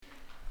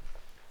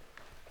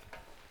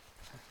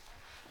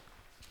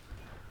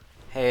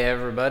Hey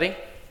everybody,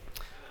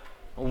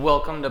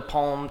 welcome to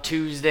Palm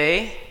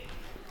Tuesday,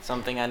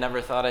 something I never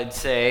thought I'd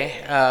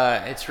say.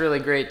 It's really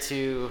great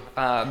to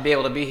be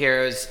able to be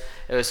here.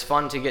 It was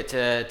fun to get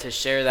to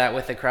share that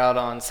with the crowd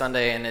on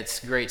Sunday, and it's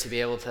great to be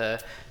able to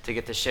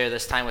get to share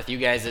this time with you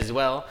guys as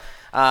well.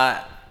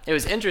 It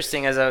was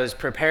interesting as I was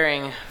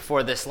preparing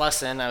for this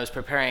lesson. I was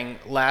preparing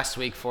last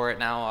week for it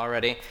now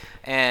already,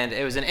 and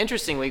it was an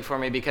interesting week for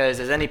me because,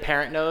 as any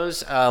parent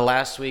knows,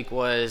 last week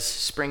was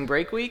spring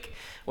break week,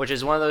 which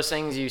is one of those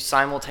things you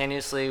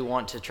simultaneously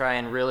want to try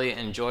and really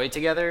enjoy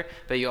together,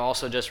 but you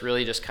also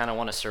just kind of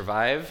want to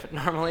survive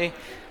normally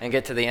and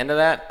get to the end of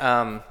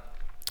that.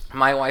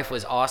 My wife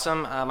was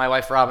awesome. My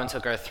wife Robin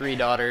took our three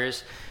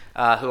daughters,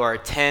 who are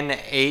 10,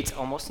 8,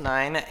 almost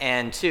 9,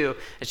 and 2,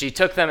 and she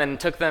took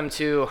them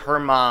to her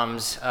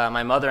mom's,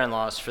 my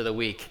mother-in-law's, for the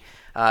week.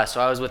 So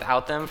I was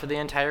without them for the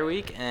entire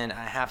week, and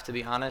I have to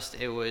be honest,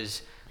 it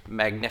was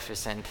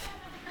magnificent.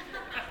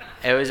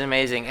 It was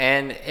amazing.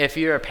 And if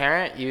you're a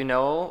parent, you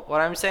know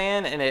what I'm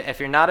saying. And if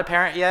you're not a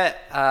parent yet,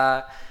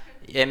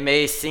 it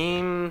may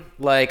seem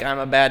like I'm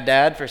a bad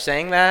dad for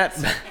saying that,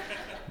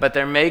 but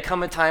there may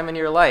come a time in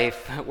your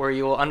life where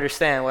you will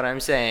understand what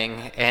I'm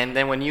saying. And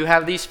then when you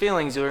have these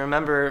feelings, you'll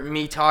remember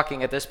me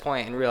talking at this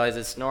point and realize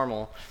it's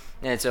normal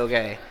and it's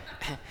okay.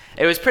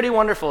 It was pretty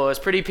wonderful. It was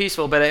pretty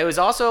peaceful, but it was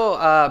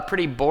also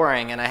pretty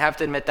boring, and I have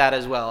to admit that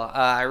as well.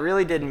 I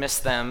really did miss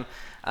them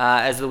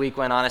as the week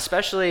went on,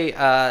 especially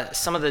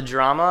some of the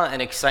drama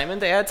and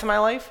excitement they add to my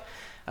life.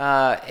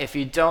 If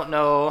you don't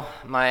know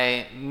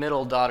my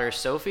middle daughter,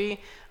 Sophie,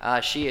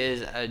 she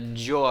is a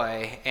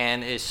joy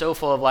and is so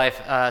full of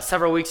life.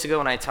 Several weeks ago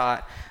when I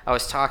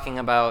was talking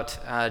about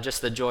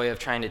just the joy of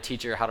trying to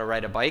teach her how to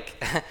ride a bike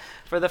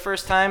for the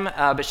first time,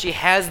 but she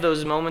has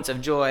those moments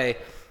of joy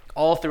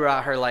all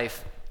throughout her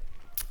life.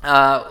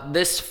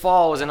 This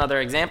fall was another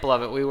example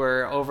of it. We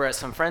were over at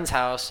some friend's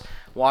house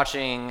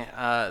watching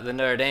the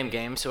Notre Dame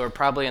game, so we're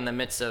probably in the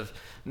midst of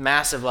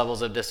massive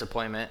levels of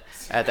disappointment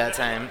at that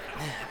time.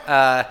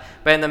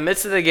 But in the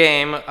midst of the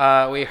game,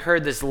 we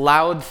heard this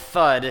loud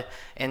thud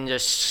and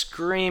just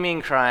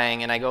screaming,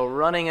 crying, and I go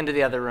running into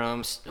the other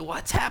rooms.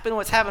 What's happened?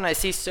 I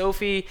see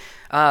Sophie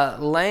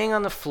laying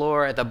on the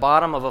floor at the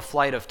bottom of a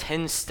flight of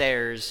 10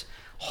 stairs,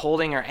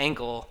 holding her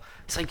ankle.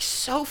 It's like,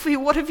 Sophie,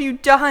 what have you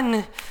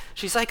done?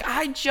 She's like,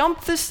 I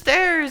jumped the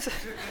stairs.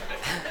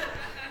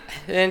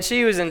 And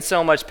she was in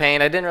so much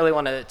pain. I didn't really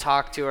want to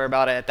talk to her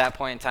about it at that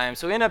point in time.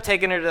 So we ended up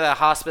taking her to the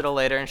hospital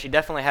later, and she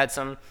definitely had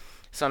some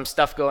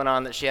stuff going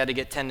on that she had to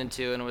get tended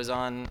to, and was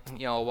on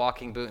a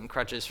walking boot and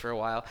crutches for a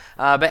while.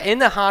 But in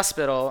the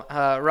hospital,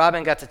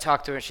 Robin got to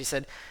talk to her, and she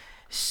said,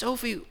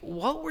 Sophie,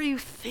 what were you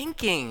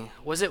thinking?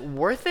 Was it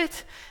worth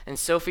it? And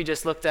Sophie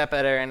just looked up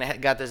at her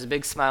and got this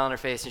big smile on her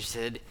face, and she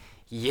said,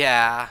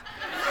 yeah.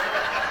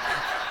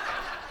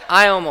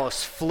 I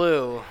almost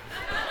flew.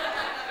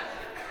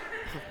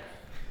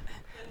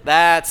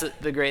 That's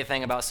the great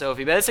thing about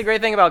Sophie. But it's a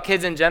great thing about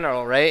kids in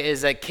general, right?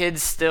 Is that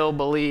kids still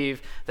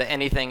believe that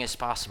anything is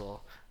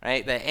possible,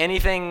 right? That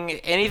anything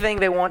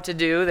they want to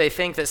do, they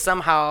think that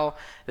somehow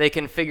they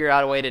can figure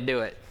out a way to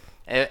do it.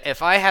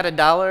 If I had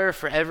 $1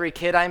 for every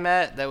kid I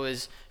met that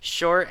was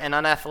short and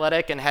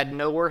unathletic and had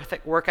no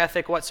work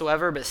ethic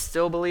whatsoever, but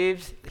still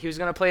believed he was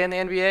going to play in the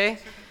NBA,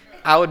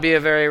 I would be a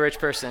very rich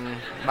person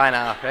by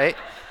now, right?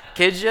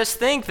 Kids just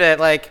think that,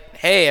 like,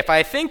 hey, if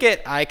I think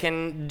it, I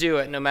can do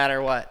it no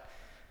matter what.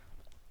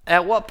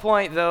 At what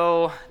point,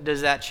 though,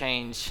 does that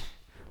change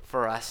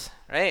for us,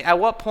 right? At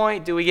what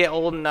point do we get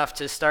old enough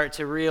to start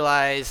to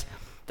realize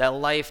that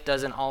life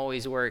doesn't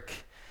always work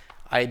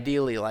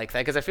ideally like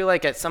that? Because I feel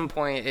like at some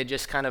point it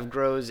just kind of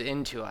grows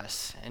into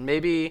us. And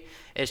maybe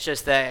it's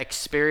just that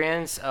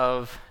experience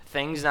of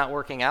things not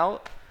working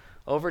out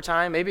over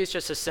time. Maybe it's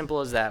just as simple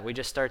as that. We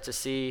just start to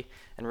see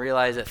and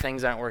realize that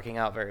things aren't working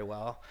out very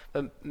well.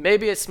 But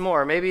maybe it's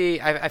more.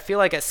 Maybe I feel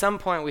like at some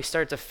point we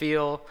start to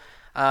feel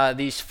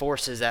these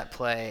forces at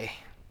play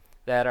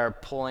that are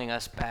pulling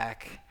us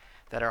back,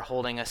 that are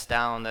holding us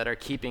down, that are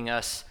keeping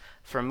us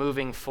from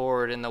moving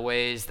forward in the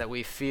ways that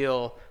we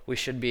feel we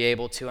should be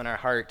able to in our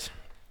heart.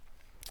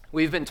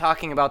 We've been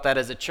talking about that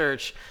as a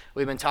church.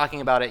 We've been talking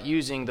about it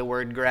using the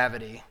word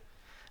gravity.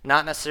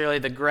 Not necessarily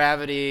the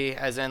gravity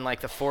as in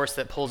like the force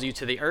that pulls you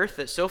to the earth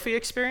that Sophie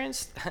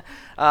experienced,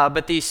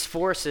 but these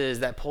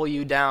forces that pull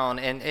you down.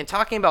 And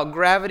talking about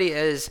gravity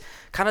as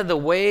kind of the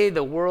way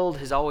the world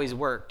has always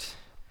worked,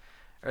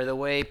 or the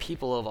way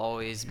people have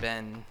always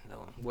been,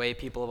 the way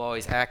people have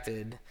always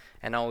acted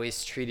and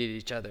always treated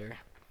each other.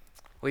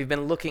 We've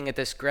been looking at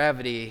this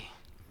gravity.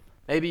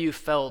 Maybe you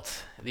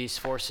felt these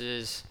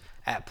forces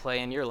at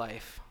play in your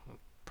life. We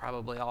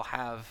probably all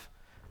have,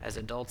 as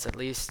adults at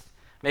least.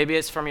 Maybe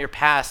it's from your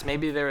past.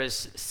 Maybe there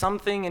is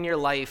something in your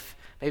life,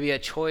 maybe a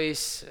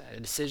choice, a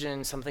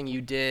decision, something you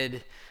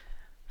did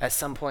at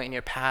some point in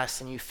your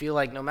past, and you feel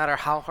like no matter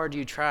how hard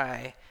you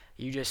try,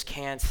 you just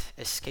can't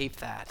escape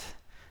that.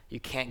 You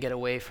can't get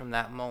away from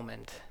that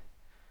moment.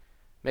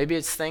 Maybe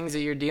it's things that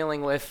you're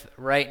dealing with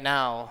right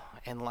now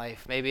in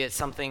life. Maybe it's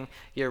something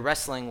you're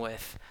wrestling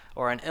with,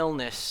 or an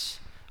illness,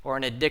 or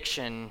an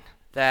addiction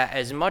that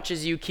as much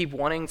as you keep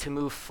wanting to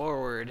move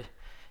forward,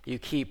 you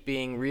keep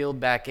being reeled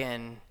back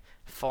in,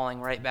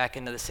 falling right back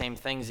into the same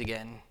things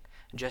again.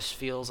 It just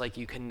feels like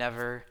you can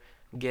never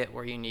get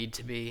where you need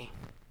to be.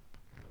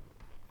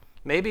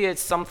 Maybe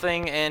it's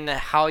something in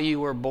how you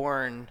were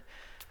born,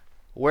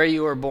 where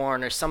you were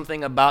born, or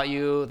something about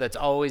you that's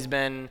always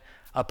been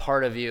a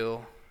part of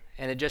you.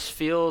 And it just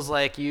feels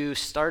like you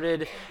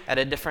started at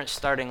a different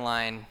starting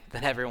line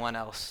than everyone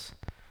else.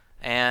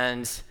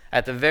 And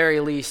at the very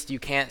least, you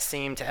can't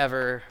seem to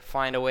ever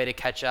find a way to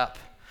catch up.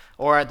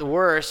 Or at the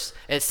worst,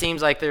 it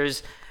seems like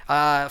there's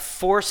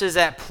forces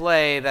at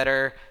play that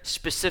are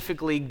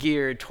specifically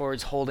geared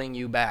towards holding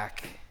you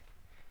back.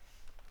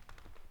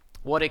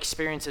 What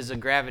experiences of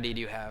gravity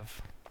do you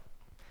have?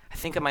 I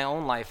think of my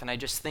own life, and I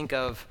just think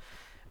of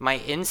my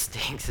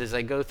instincts as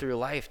I go through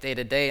life day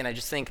to day, and I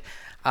just think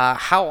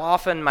how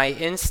often my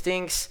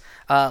instincts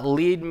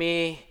lead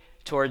me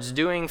towards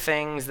doing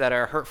things that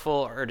are hurtful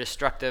or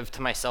destructive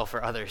to myself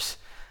or others,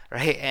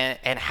 right?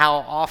 And how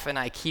often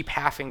I keep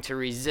having to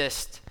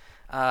resist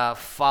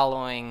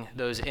following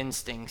those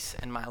instincts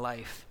in my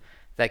life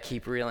that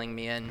keep reeling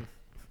me in.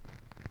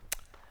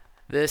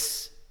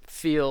 This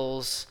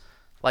feels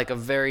like a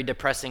very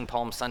depressing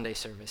Palm Sunday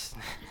service.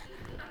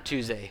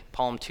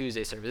 Palm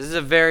Tuesday service. This is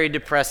a very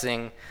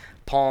depressing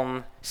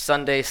Palm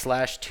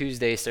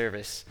Sunday/Tuesday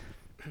service.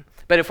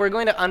 But if we're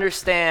going to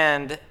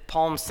understand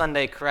Palm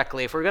Sunday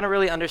correctly, if we're going to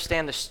really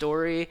understand the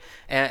story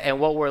and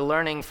what we're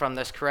learning from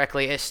this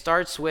correctly, it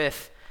starts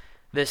with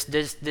this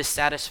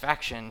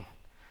dissatisfaction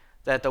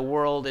that the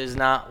world is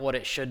not what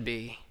it should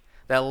be,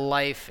 that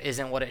life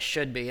isn't what it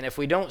should be. And if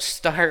we don't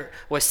start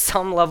with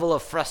some level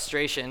of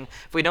frustration,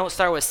 if we don't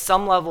start with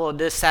some level of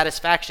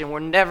dissatisfaction, we're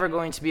never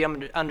going to be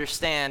able to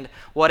understand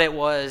what it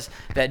was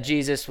that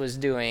Jesus was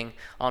doing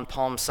on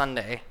Palm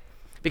Sunday.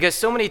 Because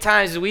so many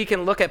times we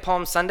can look at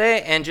Palm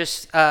Sunday and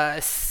just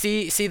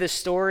see the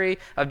story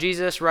of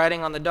Jesus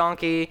riding on the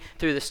donkey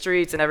through the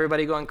streets and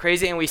everybody going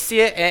crazy, and we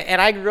see it,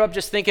 and I grew up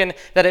just thinking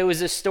that it was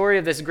the story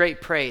of this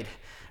great parade,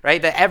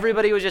 right? That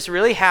everybody was just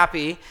really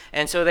happy,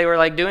 and so they were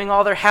like doing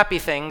all their happy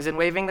things and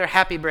waving their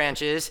happy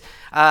branches.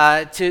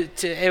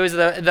 It was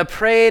the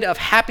parade of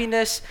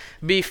happiness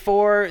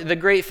before the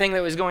great thing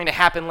that was going to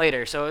happen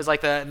later. So it was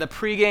like the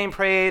pregame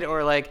parade,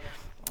 or like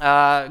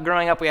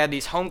growing up, we had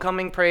these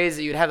homecoming parades.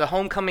 You'd have the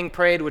homecoming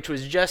parade, which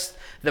was just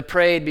the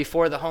parade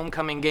before the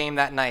homecoming game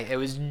that night. It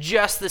was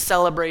just the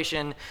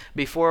celebration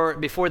before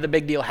the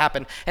big deal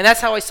happened. And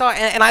that's how I saw it.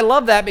 And I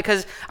love that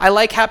because I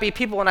like happy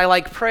people and I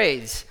like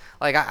parades.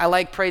 Like, I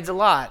like parades a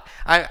lot.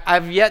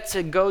 I've yet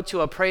to go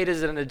to a parade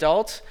as an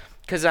adult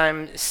because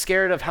I'm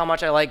scared of how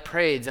much I like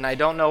parades, and I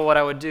don't know what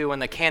I would do when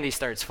the candy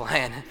starts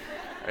flying,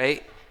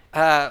 right?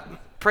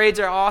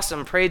 Parades are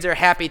awesome. Parades are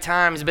happy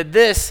times. But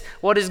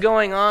what is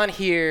going on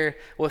here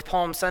with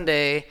Palm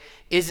Sunday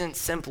isn't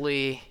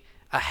simply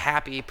a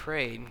happy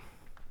parade.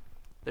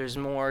 There's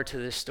more to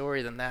this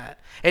story than that.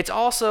 It's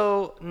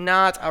also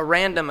not a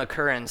random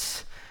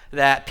occurrence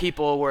that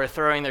people were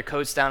throwing their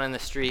coats down in the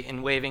street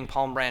and waving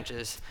palm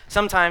branches.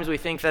 Sometimes we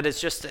think that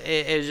it's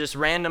just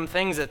random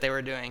things that they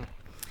were doing.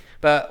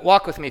 But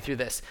walk with me through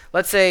this.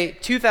 Let's say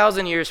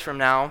 2,000 years from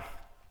now,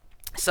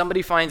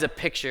 somebody finds a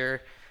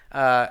picture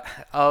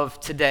of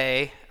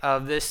today,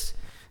 of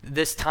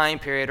this time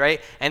period, right?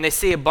 And they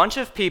see a bunch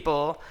of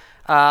people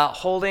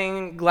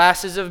holding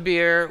glasses of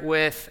beer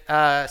with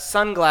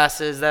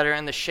sunglasses that are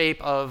in the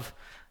shape of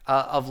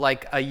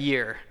like a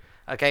year.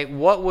 Okay,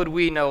 what would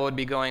we know would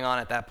be going on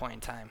at that point in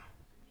time?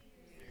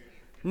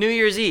 New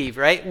Year's Eve,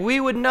 right? We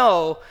would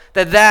know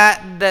that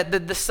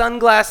the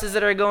sunglasses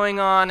that are going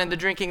on and the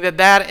drinking,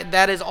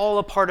 that is all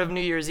a part of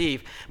New Year's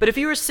Eve. But if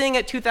you were seeing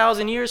it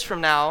 2,000 years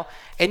from now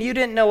and you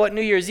didn't know what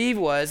New Year's Eve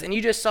was and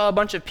you just saw a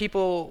bunch of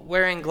people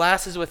wearing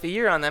glasses with a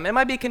year on them, it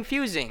might be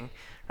confusing,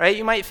 right?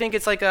 You might think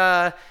it's like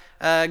a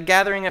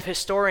gathering of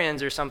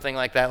historians or something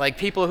like that, like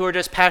people who are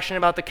just passionate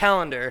about the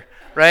calendar,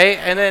 right?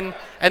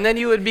 And then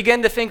you would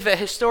begin to think that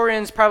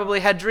historians probably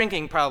had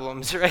drinking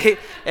problems, right?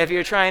 If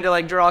you're trying to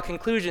like draw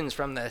conclusions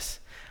from this,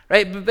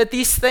 right? But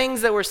these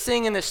things that we're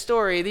seeing in this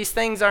story, these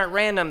things aren't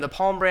random. The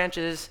palm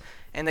branches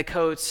and the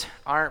coats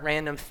aren't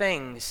random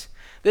things.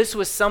 This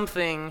was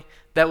something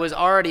that was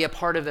already a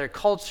part of their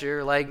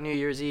culture, like New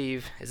Year's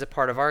Eve is a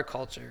part of our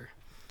culture.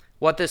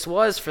 What this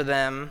was for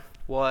them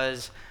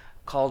was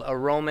called a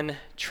Roman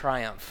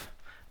triumph.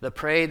 The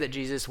parade that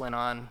Jesus went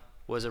on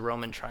was a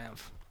Roman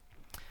triumph.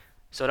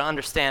 So to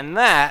understand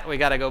that, we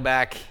got to go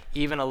back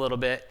even a little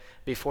bit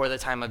before the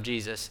time of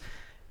Jesus.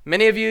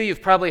 Many of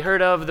you've probably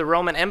heard of the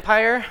Roman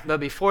Empire,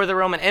 but before the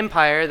Roman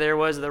Empire, there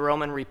was the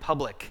Roman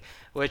Republic,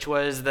 which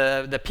was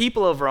the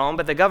people of Rome,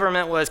 but the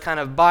government was kind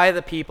of by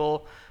the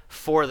people,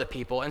 for the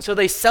people. And so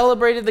they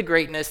celebrated the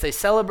greatness, they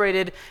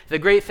celebrated the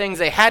great things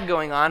they had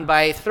going on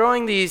by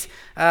throwing these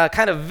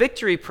kind of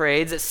victory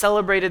parades that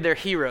celebrated their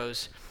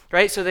heroes,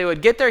 right? So they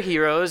would get their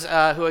heroes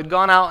who had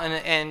gone out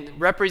and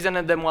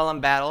represented them well in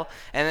battle,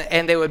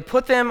 and they would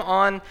put them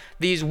on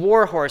these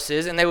war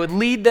horses, and they would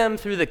lead them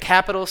through the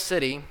capital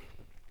city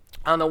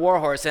on the war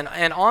horse, and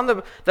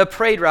on the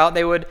parade route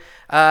they would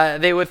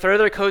throw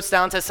their coats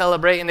down to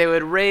celebrate, and they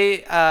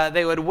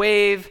would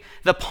wave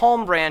the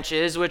palm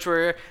branches, which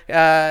were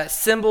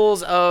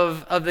symbols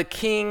of the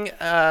king,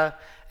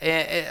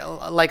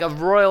 like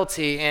of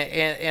royalty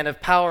and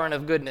of power and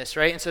of goodness,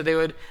 right? And so they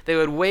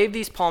would wave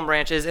these palm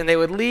branches, and they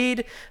would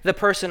lead the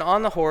person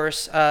on the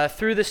horse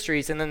through the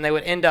streets, and then they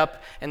would end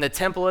up in the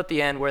temple at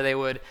the end, where they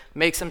would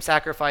make some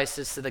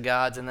sacrifices to the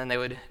gods, and then they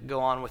would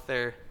go on with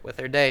their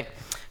day.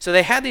 So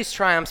they had these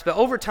triumphs, but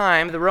over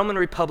time, the Roman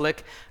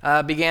Republic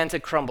began to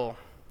crumble.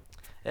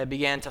 It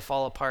began to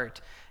fall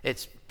apart.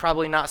 It's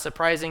probably not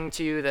surprising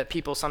to you that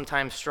people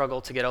sometimes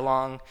struggle to get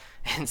along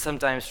and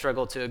sometimes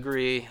struggle to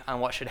agree on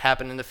what should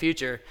happen in the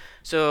future.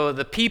 So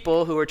the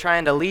people who were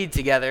trying to lead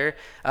together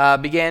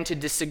began to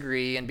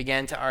disagree and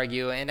began to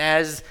argue. And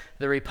as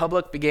the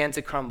republic began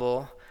to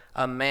crumble,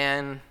 a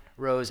man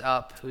rose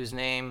up whose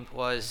name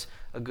was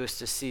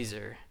Augustus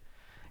Caesar.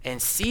 And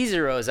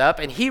Caesar rose up,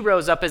 and he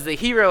rose up as the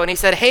hero, and he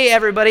said, "Hey,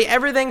 everybody,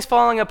 everything's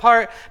falling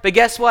apart, but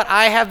guess what?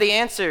 I have the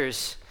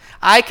answers.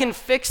 I can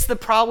fix the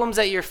problems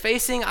that you're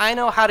facing. I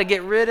know how to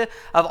get rid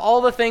of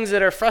all the things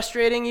that are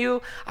frustrating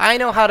you. I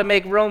know how to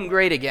make Rome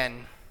great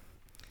again."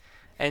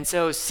 And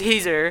so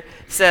Caesar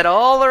said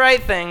all the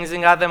right things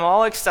and got them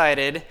all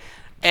excited,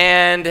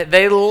 and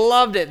they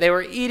loved it. They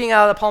were eating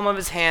out of the palm of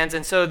his hands,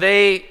 and so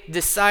they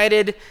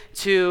decided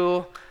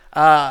to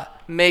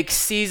make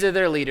Caesar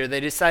their leader. They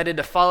decided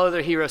to follow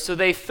their hero. So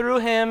they threw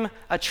him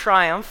a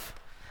triumph,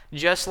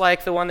 just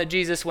like the one that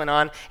Jesus went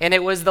on, and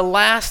it was the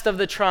last of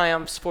the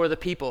triumphs for the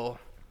people.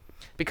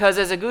 Because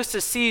as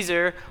Augustus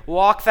Caesar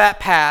walked that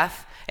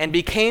path and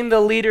became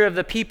the leader of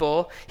the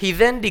people, he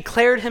then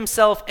declared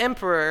himself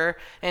emperor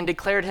and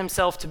declared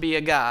himself to be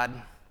a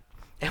god.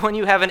 And when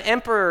you have an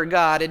emperor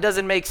god, it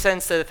doesn't make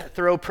sense to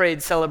throw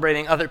parades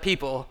celebrating other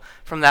people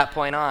from that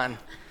point on.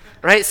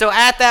 Right? So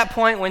at that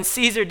point when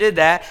Caesar did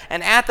that,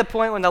 and at the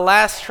point when the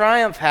last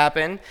triumph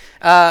happened,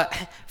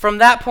 from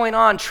that point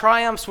on,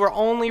 triumphs were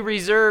only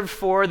reserved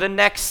for the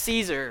next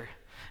Caesar,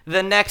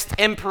 the next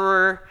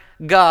emperor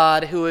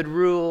god who would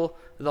rule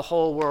the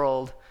whole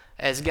world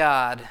as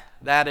God.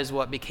 That is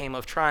what became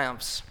of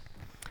triumphs.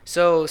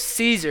 So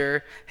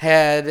Caesar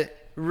had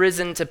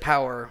risen to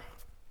power.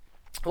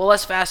 Well,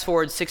 let's fast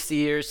forward 60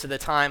 years to the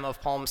time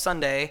of Palm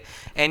Sunday,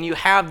 and you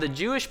have the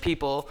Jewish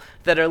people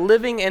that are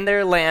living in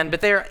their land,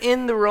 but they're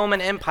in the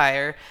Roman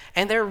Empire,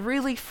 and they're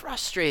really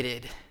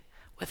frustrated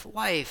with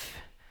life.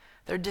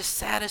 They're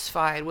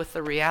dissatisfied with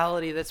the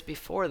reality that's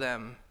before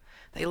them.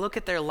 They look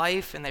at their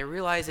life and they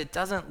realize it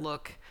doesn't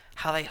look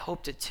how they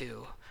hoped it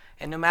to.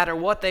 And no matter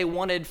what they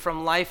wanted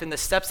from life and the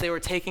steps they were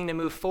taking to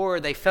move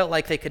forward, they felt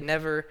like they could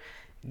never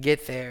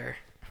get there.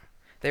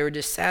 They were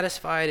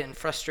dissatisfied and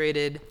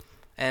frustrated.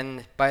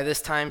 And by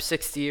this time,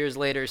 60 years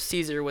later,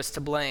 Caesar was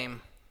to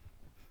blame.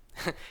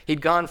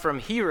 He'd gone from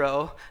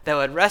hero that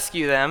would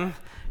rescue them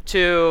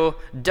to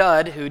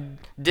dud who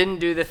didn't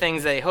do the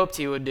things they hoped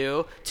he would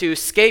do, to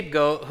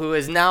scapegoat who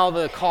is now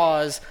the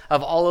cause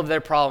of all of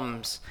their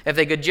problems. If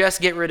they could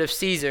just get rid of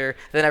Caesar,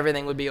 then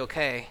everything would be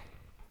okay.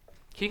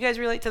 Can you guys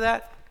relate to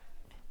that?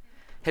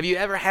 Have you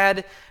ever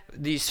had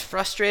these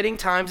frustrating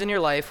times in your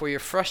life where you're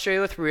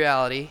frustrated with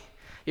reality,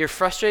 you're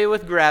frustrated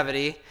with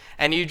gravity,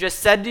 and you just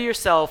said to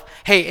yourself,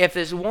 hey, if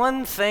this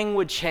one thing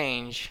would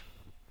change,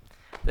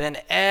 then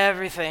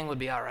everything would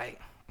be all right.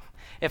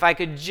 If I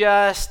could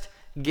just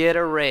get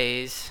a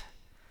raise,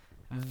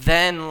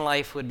 then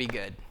life would be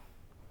good.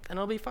 Then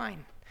it'll be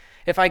fine.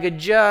 If I could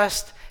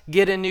just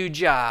get a new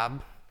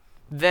job,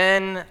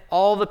 then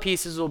all the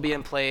pieces will be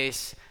in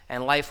place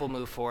and life will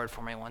move forward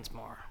for me once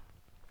more.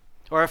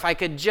 Or if I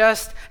could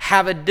just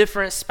have a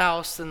different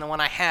spouse than the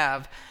one I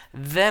have,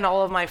 then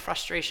all of my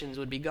frustrations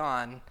would be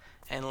gone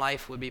and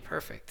life would be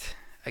perfect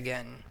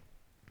again.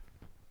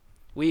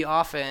 We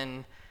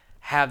often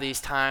have these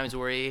times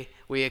where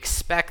we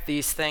expect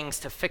these things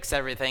to fix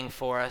everything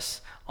for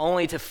us,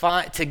 only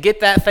to get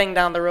that thing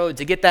down the road,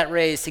 to get that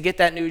raise, to get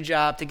that new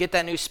job, to get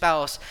that new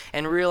spouse,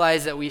 and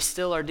realize that we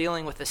still are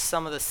dealing with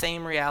some of the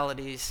same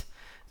realities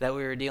that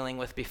we were dealing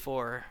with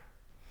before.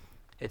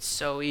 It's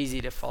so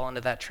easy to fall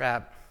into that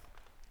trap.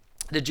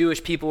 The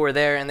Jewish people were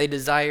there and they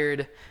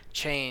desired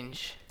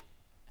change.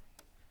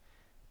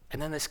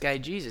 And then this guy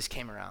Jesus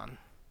came around.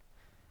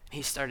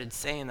 He started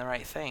saying the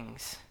right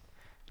things,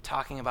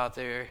 talking about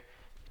their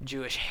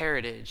Jewish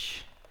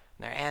heritage,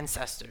 their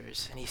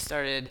ancestors. And he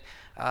started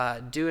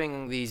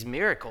doing these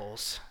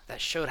miracles that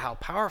showed how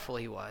powerful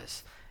he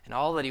was and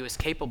all that he was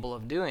capable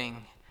of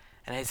doing.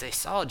 And as they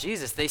saw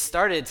Jesus, they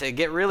started to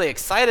get really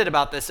excited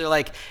about this. They're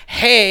like,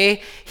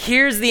 hey,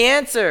 here's the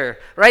answer,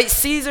 right?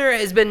 Caesar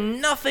has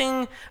been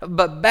nothing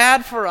but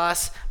bad for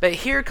us, but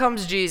here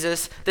comes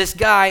Jesus, this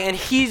guy, and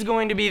he's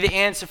going to be the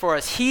answer for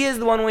us. He is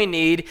the one we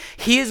need.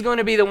 He is going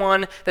to be the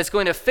one that's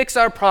going to fix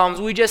our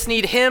problems. We just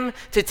need him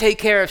to take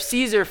care of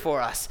Caesar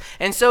for us.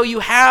 And so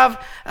you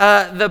have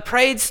the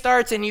parade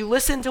starts, and you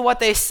listen to what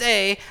they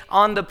say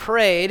on the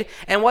parade,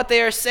 and what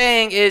they are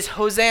saying is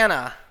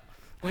Hosanna,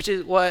 which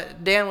is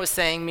what Dan was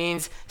saying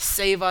means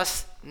save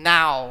us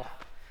now.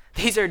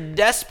 These are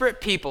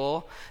desperate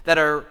people that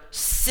are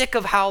sick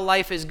of how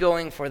life is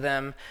going for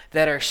them,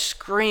 that are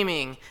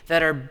screaming,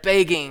 that are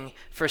begging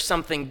for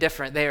something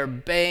different. They are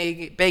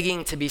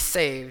begging to be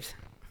saved.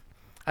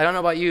 I don't know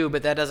about you,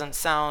 but that doesn't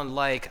sound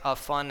like a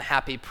fun,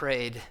 happy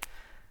parade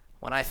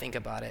when I think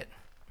about it.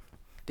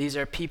 These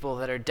are people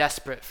that are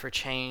desperate for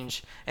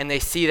change, and they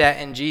see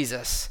that in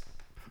Jesus.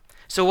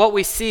 So what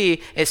we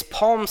see is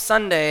Palm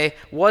Sunday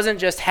wasn't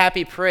just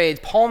happy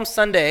parade. Palm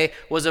Sunday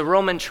was a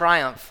Roman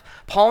triumph.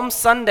 Palm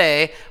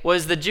Sunday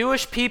was the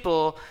Jewish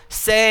people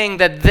saying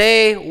that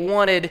they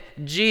wanted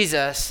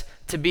Jesus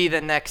to be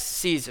the next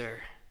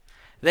Caesar.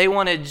 They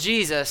wanted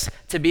Jesus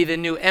to be the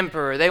new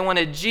emperor. They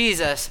wanted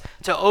Jesus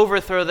to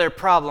overthrow their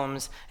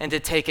problems and to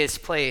take his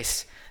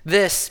place.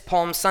 This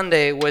Palm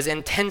Sunday was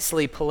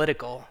intensely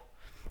political.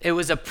 It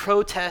was a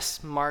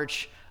protest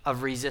march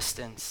of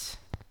resistance.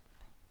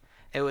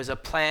 It was a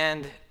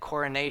planned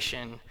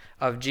coronation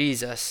of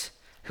Jesus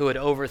who would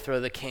overthrow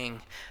the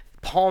king.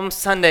 Palm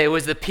Sunday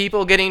was the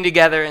people getting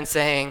together and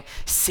saying,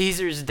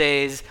 Caesar's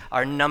days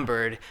are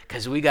numbered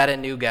because we got a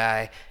new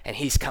guy and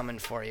he's coming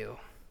for you.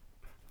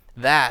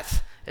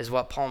 That is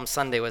what Palm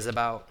Sunday was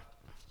about.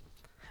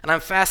 And I'm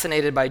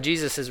fascinated by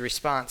Jesus'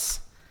 response.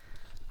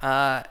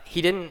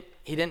 He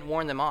didn't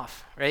warn them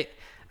off, right?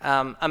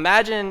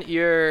 Imagine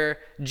you're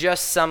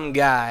just some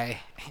guy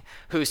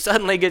who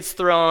suddenly gets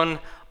thrown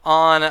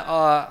on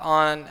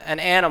an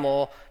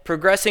animal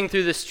progressing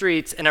through the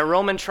streets in a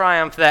Roman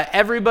triumph that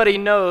everybody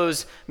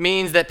knows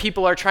means that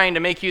people are trying to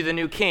make you the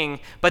new king,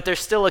 but there's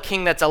still a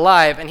king that's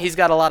alive and he's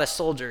got a lot of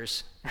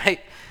soldiers, right?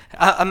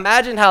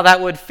 Imagine how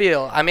that would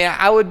feel. I mean,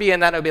 I would be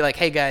in that. I would be like,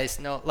 hey guys,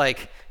 no,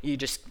 like, you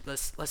just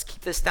let's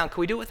keep this down. Can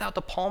we do it without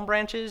the palm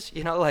branches?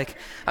 You know, like,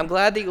 I'm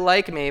glad that you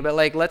like me, but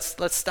like let's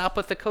stop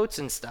with the coats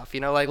and stuff. You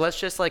know, like let's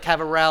just like have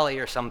a rally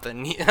or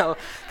something. You know,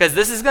 because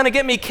this is gonna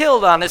get me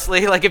killed,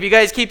 honestly. Like if you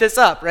guys keep this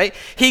up, right?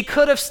 He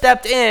could have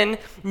stepped in,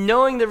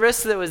 knowing the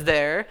risk that was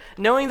there,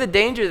 knowing the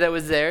danger that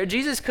was there.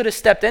 Jesus could have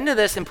stepped into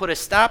this and put a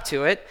stop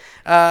to it.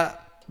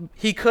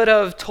 He could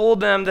have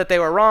told them that they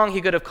were wrong. He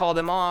could have called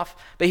them off,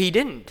 but he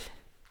didn't.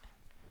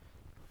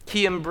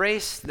 He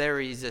embraced their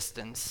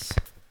resistance.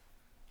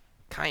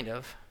 Kind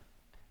of.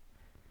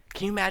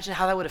 Can you imagine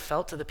how that would have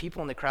felt to the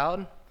people in the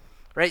crowd?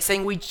 Right?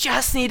 Saying, we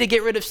just need to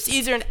get rid of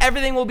Caesar and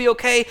everything will be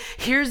okay.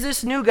 Here's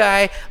this new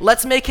guy.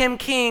 Let's make him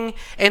king.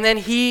 And then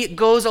he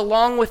goes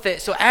along with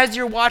it. So as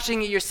you're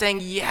watching it, you're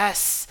saying,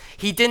 yes,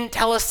 he didn't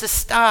tell us to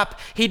stop.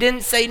 He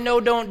didn't say, no,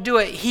 don't do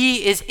it.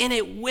 He is in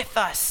it with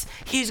us.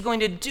 He's going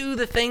to do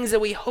the things that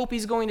we hope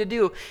he's going to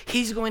do.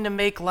 He's going to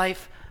make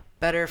life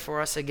better for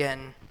us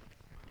again.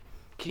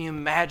 Can you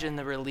imagine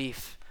the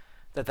relief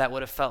that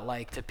would have felt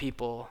like to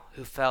people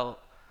who felt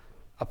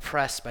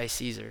oppressed by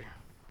Caesar?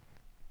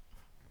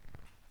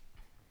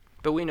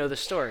 But we know the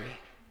story.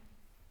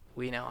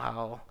 We know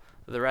how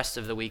the rest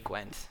of the week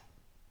went.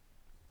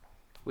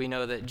 We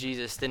know that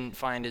Jesus didn't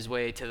find his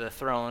way to the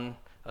throne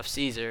of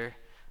Caesar,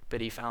 but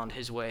he found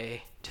his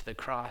way to the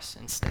cross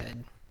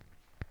instead.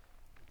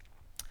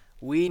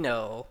 We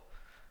know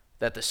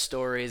that the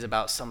story is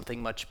about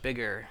something much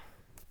bigger.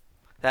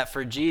 That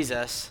for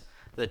Jesus,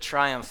 the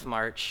triumph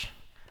march,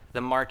 the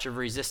march of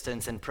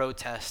resistance and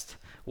protest,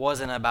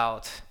 wasn't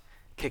about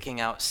kicking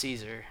out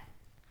Caesar.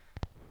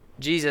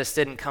 Jesus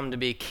didn't come to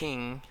be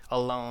king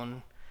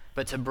alone,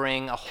 but to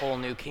bring a whole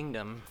new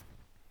kingdom.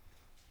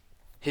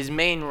 His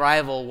main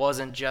rival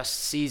wasn't just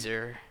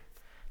Caesar.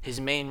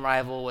 His main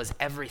rival was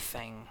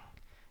everything.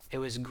 It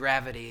was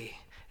gravity.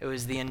 It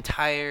was the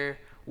entire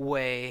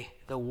way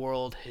the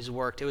world has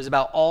worked. It was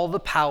about all the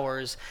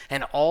powers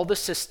and all the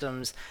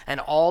systems and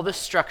all the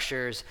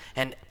structures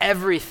and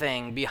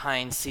everything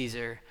behind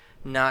Caesar,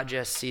 not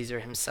just Caesar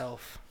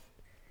himself.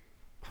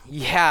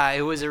 Yeah,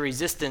 it was a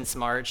resistance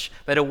march,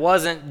 but it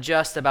wasn't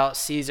just about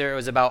Caesar. It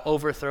was about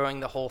overthrowing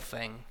the whole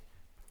thing.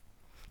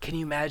 Can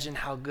you imagine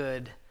how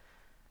good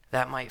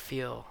that might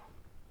feel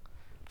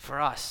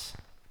for us?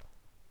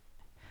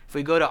 If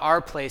we go to our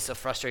place of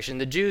frustration,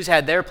 the Jews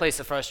had their place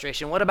of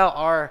frustration. What about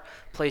our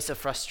place of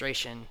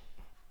frustration?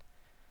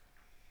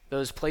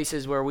 Those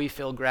places where we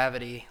feel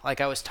gravity,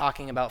 like I was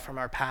talking about, from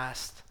our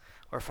past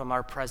or from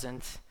our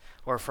present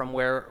or from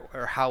where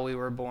or how we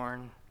were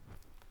born.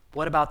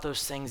 What about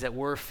those things that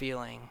we're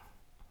feeling?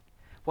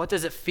 What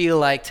does it feel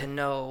like to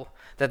know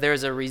that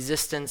there's a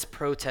resistance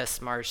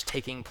protest march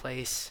taking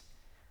place,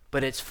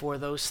 but it's for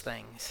those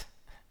things?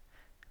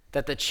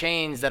 That the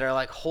chains that are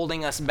like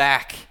holding us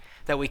back,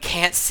 that we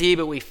can't see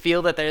but we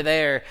feel that they're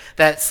there,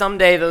 that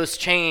someday those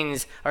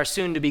chains are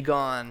soon to be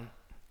gone.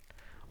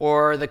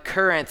 Or the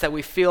currents that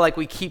we feel like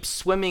we keep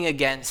swimming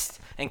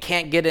against and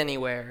can't get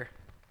anywhere.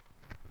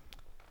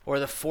 Or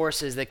the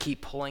forces that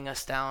keep pulling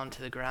us down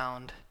to the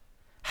ground.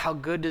 How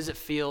good does it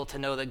feel to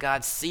know that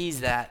God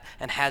sees that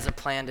and has a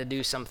plan to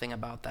do something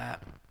about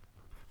that?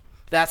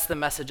 That's the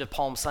message of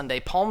Palm Sunday.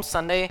 Palm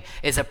Sunday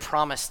is a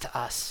promise to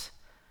us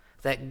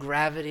that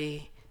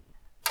gravity's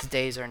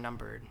days are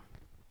numbered.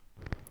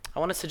 I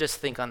want us to just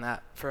think on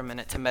that for a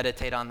minute, to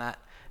meditate on that.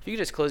 If you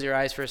could just close your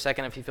eyes for a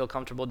second if you feel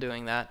comfortable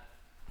doing that.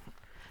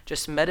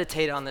 Just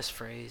meditate on this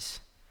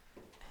phrase.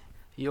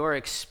 Your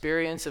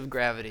experience of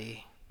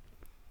gravity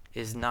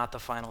is not the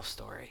final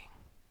story.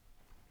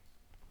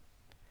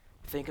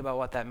 Think about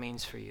what that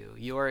means for you.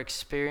 Your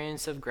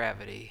experience of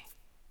gravity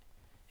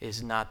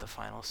is not the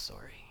final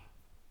story.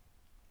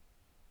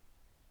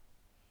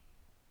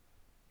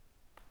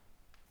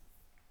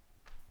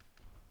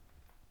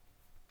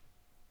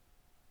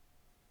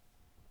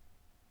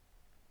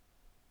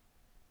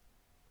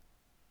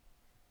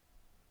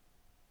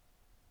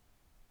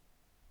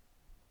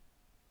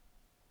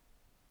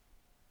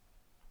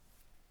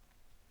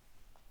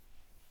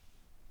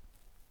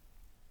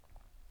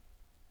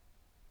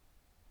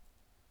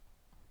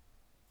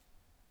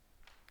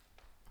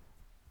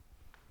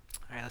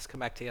 All right, let's come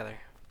back together.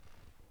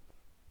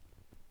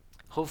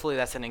 Hopefully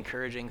that's an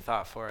encouraging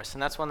thought for us.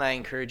 And that's one that I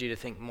encourage you to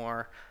think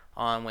more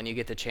on when you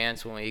get the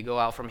chance, when we go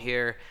out from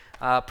here.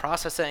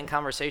 Process it in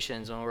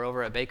conversations when we're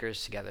over at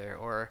Baker's together,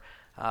 or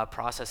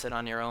process it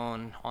on your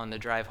own on the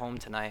drive home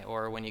tonight,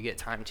 or when you get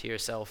time to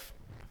yourself.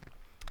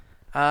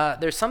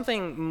 There's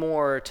something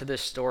more to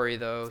this story,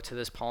 though, to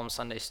this Palm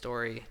Sunday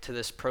story, to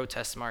this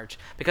protest march,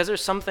 because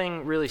there's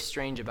something really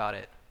strange about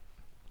it.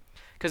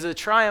 Because the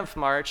Triumph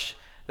March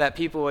that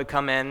people would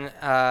come in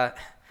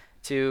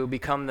to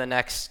become the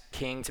next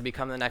king, to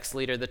become the next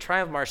leader, the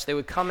Triumph March, they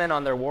would come in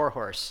on their war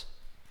horse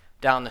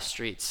down the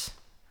streets,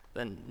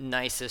 the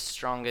nicest,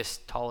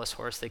 strongest, tallest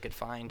horse they could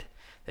find.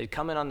 They'd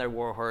come in on their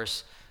war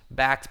horse,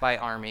 backed by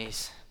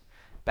armies,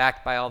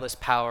 backed by all this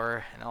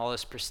power and all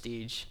this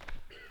prestige.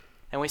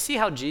 And we see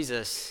how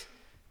Jesus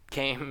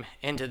came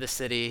into the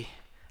city.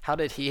 How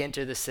did he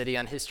enter the city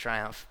on his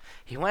triumph?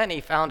 He went and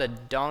he found a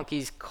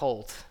donkey's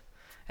colt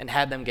and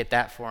had them get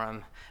that for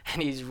him.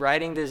 And he's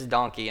riding this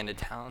donkey into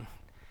town.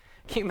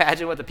 Can you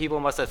imagine what the people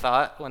must have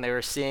thought when they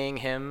were seeing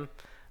him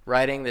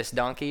riding this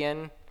donkey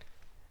in?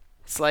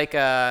 It's like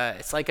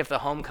if the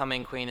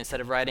homecoming queen,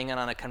 instead of riding in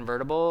on a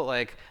convertible,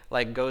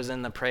 like goes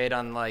in the parade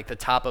on like the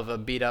top of a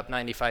beat up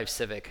 95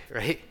 Civic,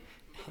 right?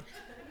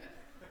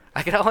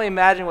 I can only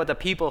imagine what the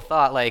people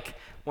thought, like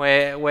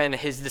when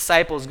his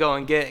disciples go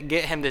and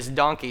get him this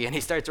donkey, and he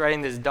starts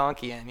riding this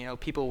donkey, and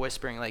people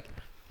whispering like,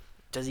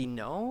 "Does he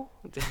know?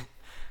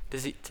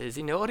 Does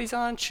he know what he's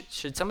on?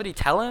 Should somebody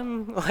tell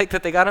him like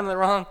that they got him the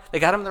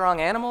wrong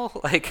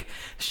animal? Like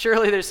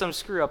surely there's some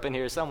screw up in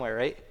here somewhere,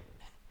 right?"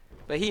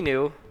 But he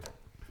knew.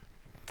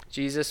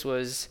 Jesus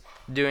was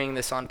doing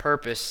this on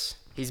purpose.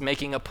 He's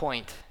making a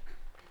point.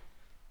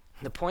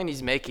 The point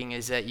he's making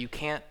is that you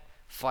can't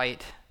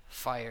fight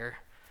fire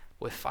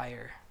with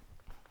fire.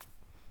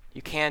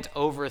 You can't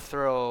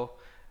overthrow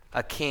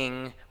a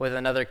king with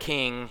another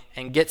king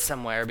and get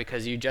somewhere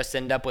because you just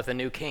end up with a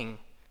new king.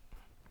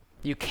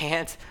 You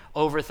can't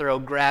overthrow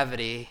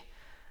gravity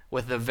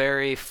with the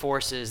very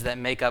forces that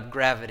make up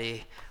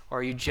gravity,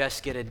 or you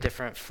just get a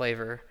different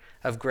flavor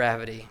of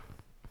gravity.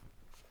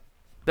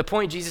 The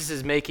point Jesus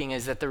is making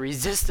is that the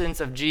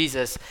resistance of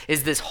Jesus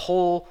is this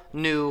whole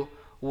new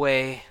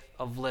way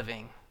of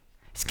living.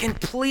 It's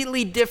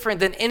completely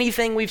different than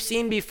anything we've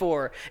seen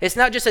before. It's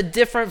not just a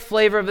different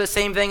flavor of the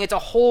same thing, it's a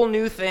whole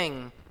new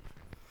thing.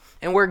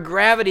 And where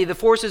gravity, the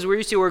forces we're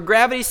used to, where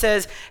gravity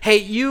says, hey,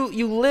 you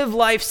live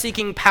life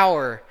seeking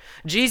power.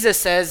 Jesus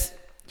says,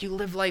 you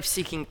live life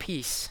seeking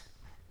peace.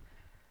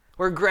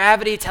 Where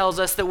gravity tells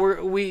us that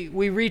we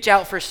reach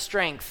out for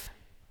strength.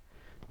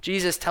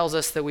 Jesus tells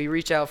us that we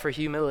reach out for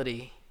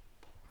humility.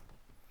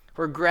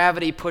 Where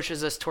gravity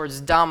pushes us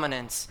towards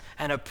dominance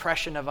and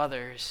oppression of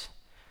others,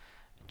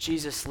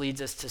 Jesus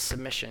leads us to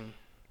submission.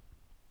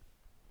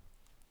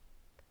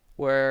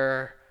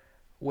 Where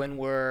when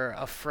we're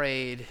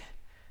afraid,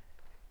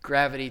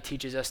 gravity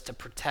teaches us to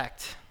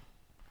protect.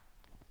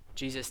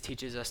 Jesus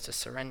teaches us to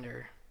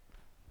surrender.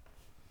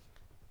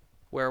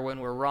 Where when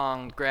we're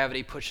wronged,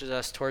 gravity pushes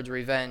us towards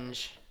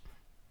revenge.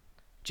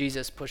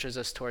 Jesus pushes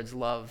us towards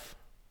love.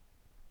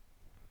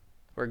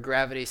 Where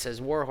gravity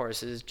says war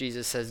horses,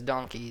 Jesus says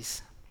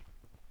donkeys.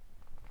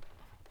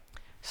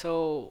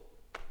 So,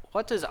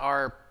 what does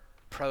our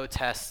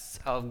protests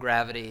of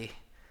gravity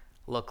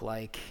look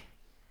like?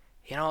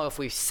 If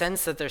we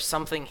sense that there's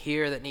something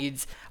here that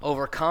needs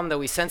overcome, that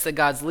we sense that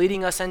God's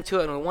leading us into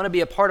it and we want to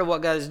be a part of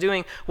what God is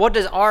doing, what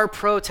does our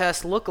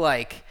protest look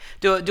like?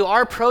 Do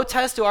our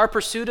protest, do our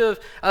pursuit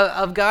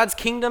of God's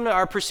kingdom,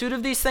 our pursuit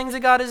of these things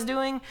that God is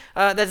doing,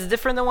 that's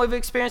different than what we've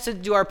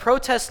experienced, do our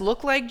protests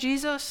look like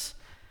Jesus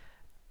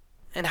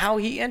and how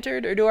he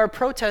entered? Or do our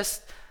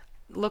protests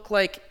look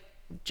like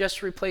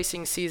just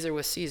replacing Caesar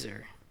with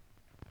Caesar?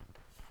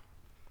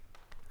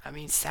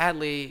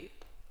 Sadly,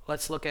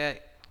 let's look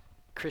at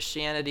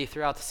Christianity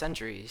throughout the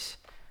centuries,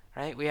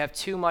 right? We have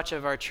too much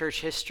of our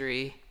church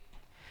history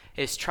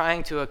is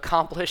trying to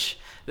accomplish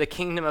the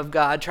kingdom of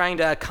God, trying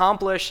to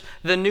accomplish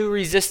the new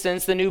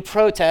resistance, the new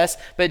protest,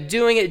 but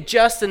doing it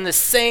just in the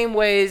same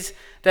ways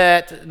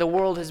that the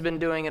world has been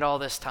doing it all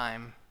this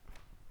time.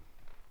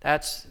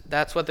 That's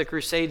what the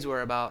Crusades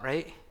were about,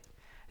 right?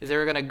 Is they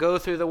were going to go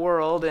through the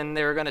world and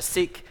they were going to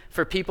seek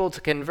for people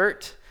to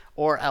convert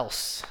or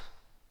else.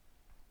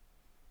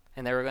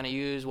 And they were going to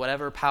use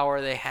whatever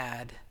power they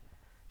had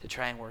to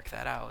try and work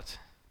that out.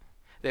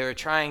 They were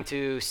trying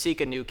to seek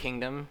a new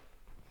kingdom,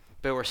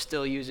 but were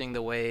still using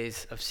the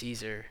ways of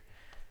Caesar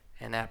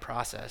in that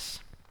process.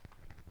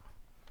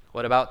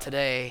 What about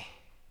today?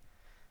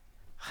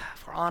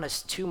 If we're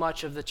honest, too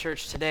much of the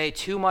church today,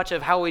 too much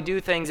of how we do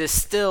things is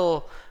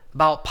still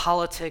about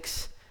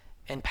politics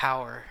and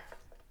power.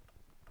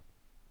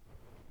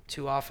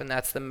 Too often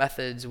that's the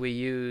methods we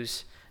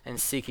use in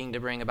seeking to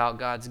bring about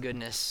God's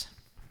goodness.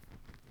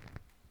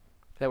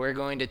 That we're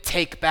going to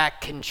take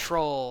back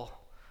control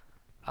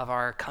of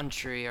our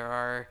country or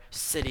our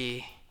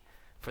city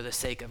for the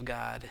sake of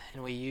God.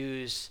 And we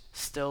use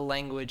still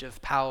language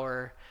of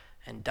power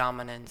and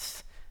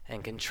dominance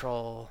and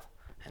control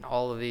and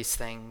all of these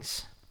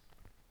things.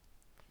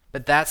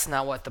 But that's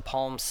not what the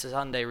Palm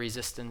Sunday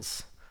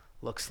resistance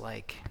looks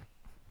like.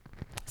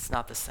 It's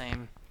not the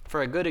same.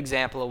 For a good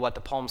example of what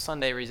the Palm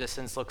Sunday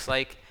resistance looks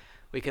like,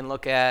 we can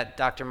look at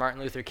Dr. Martin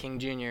Luther King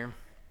Jr.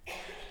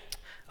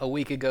 A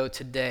week ago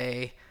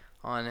today,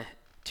 on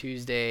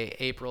Tuesday,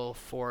 April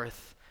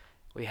 4th,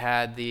 we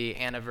had the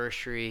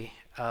anniversary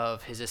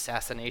of his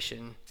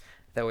assassination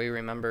that we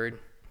remembered.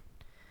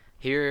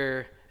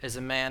 Here is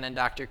a man in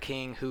Dr.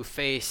 King who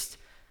faced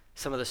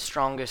some of the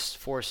strongest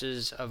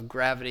forces of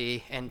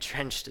gravity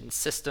entrenched in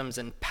systems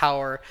and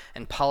power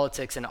and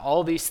politics and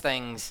all these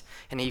things.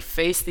 And he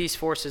faced these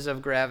forces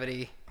of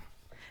gravity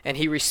and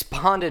he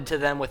responded to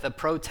them with a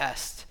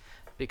protest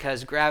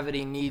because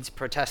gravity needs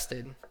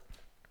protested.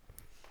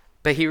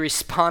 But he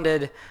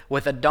responded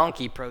with a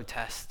donkey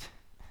protest.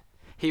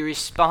 He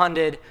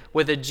responded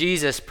with a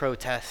Jesus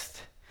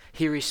protest.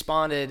 He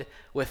responded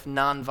with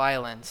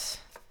nonviolence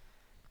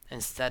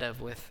instead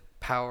of with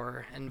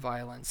power and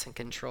violence and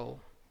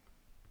control.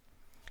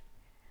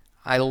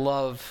 I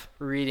love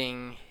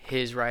reading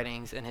his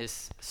writings and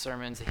his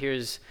sermons.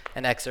 Here's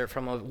an excerpt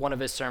from one of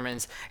his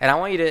sermons. And I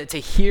want you to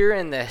hear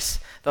in this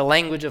the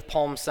language of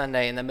Palm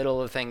Sunday in the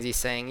middle of things he's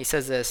saying. He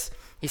says this.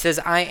 He says,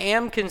 I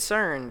am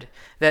concerned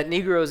that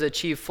Negroes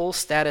achieve full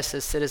status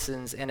as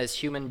citizens and as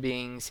human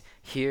beings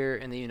here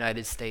in the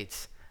United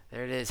States.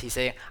 There it is. He's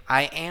saying,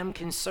 I am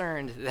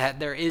concerned that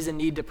there is a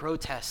need to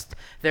protest.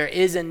 There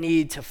is a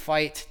need to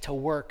fight, to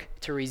work,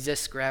 to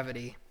resist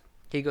gravity.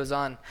 He goes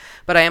on,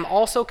 but I am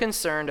also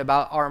concerned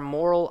about our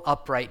moral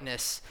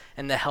uprightness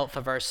and the health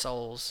of our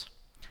souls.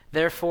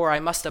 Therefore, I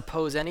must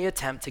oppose any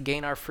attempt to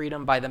gain our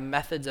freedom by the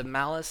methods of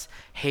malice,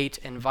 hate,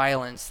 and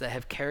violence that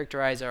have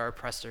characterized our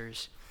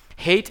oppressors.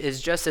 Hate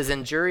is just as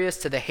injurious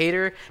to the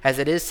hater as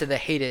it is to the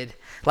hated.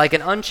 Like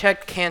an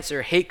unchecked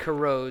cancer, hate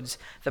corrodes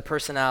the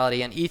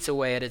personality and eats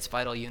away at its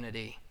vital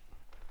unity.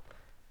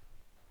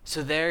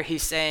 So there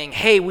he's saying,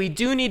 hey, we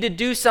do need to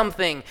do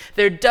something.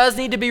 There does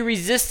need to be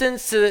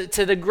resistance to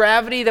the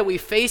gravity that we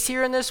face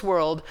here in this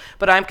world,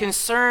 but I'm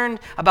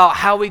concerned about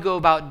how we go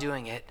about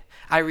doing it.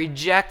 I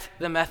reject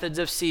the methods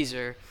of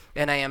Caesar,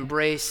 and I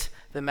embrace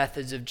the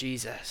methods of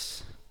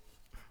Jesus.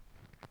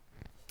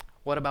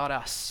 What about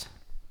us?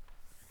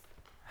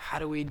 How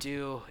do we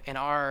do in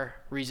our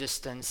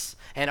resistance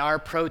and our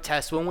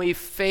protest when we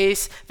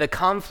face the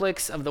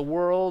conflicts of the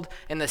world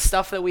and the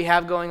stuff that we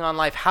have going on in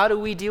life? How do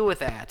we deal with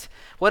that?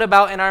 What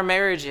about in our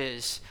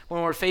marriages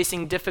when we're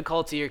facing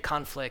difficulty or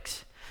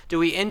conflict? Do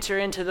we enter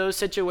into those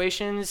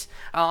situations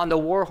on the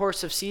war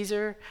horse of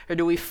Caesar, or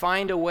do we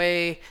find a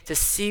way to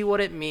see what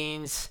it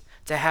means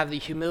to have the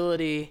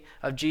humility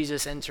of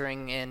Jesus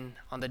entering in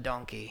on the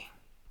donkey?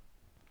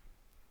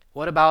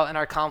 What about in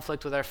our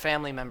conflict with our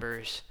family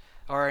members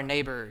or our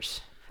neighbors?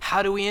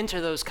 How do we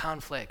enter those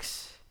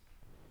conflicts?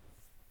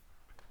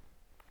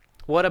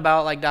 What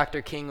about, like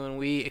Dr. King, when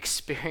we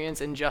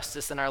experience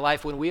injustice in our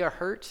life, when we are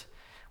hurt,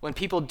 when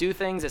people do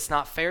things that's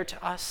not fair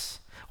to us,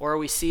 or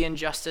we see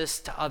injustice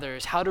to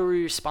others? How do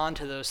we respond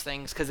to those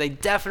things? Because they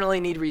definitely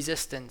need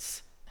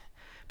resistance.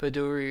 But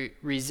do we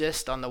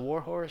resist on the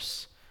war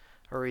horse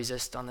or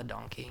resist on the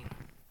donkey?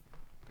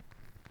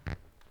 I'm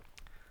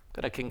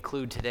going to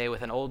conclude today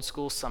with an old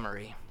school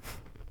summary.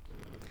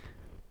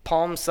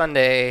 Palm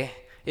Sunday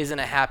isn't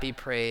a happy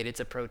parade, it's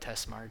a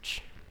protest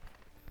march.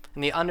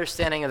 And the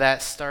understanding of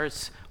that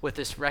starts with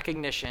this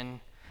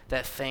recognition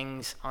that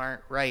things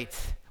aren't right.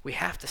 We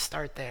have to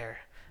start there.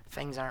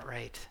 Things aren't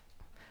right.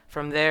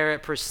 From there,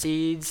 it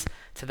proceeds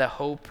to the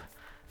hope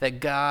that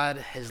God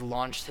has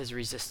launched his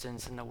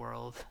resistance in the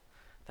world.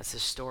 That's the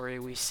story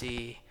we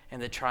see in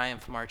the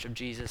triumph march of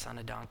Jesus on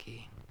a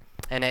donkey.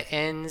 And it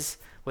ends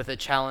with a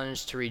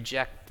challenge to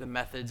reject the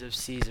methods of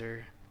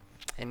Caesar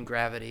and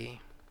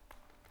gravity.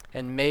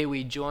 And may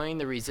we join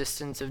the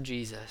resistance of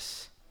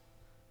Jesus,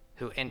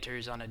 who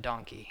enters on a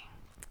donkey,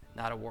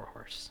 not a war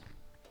horse.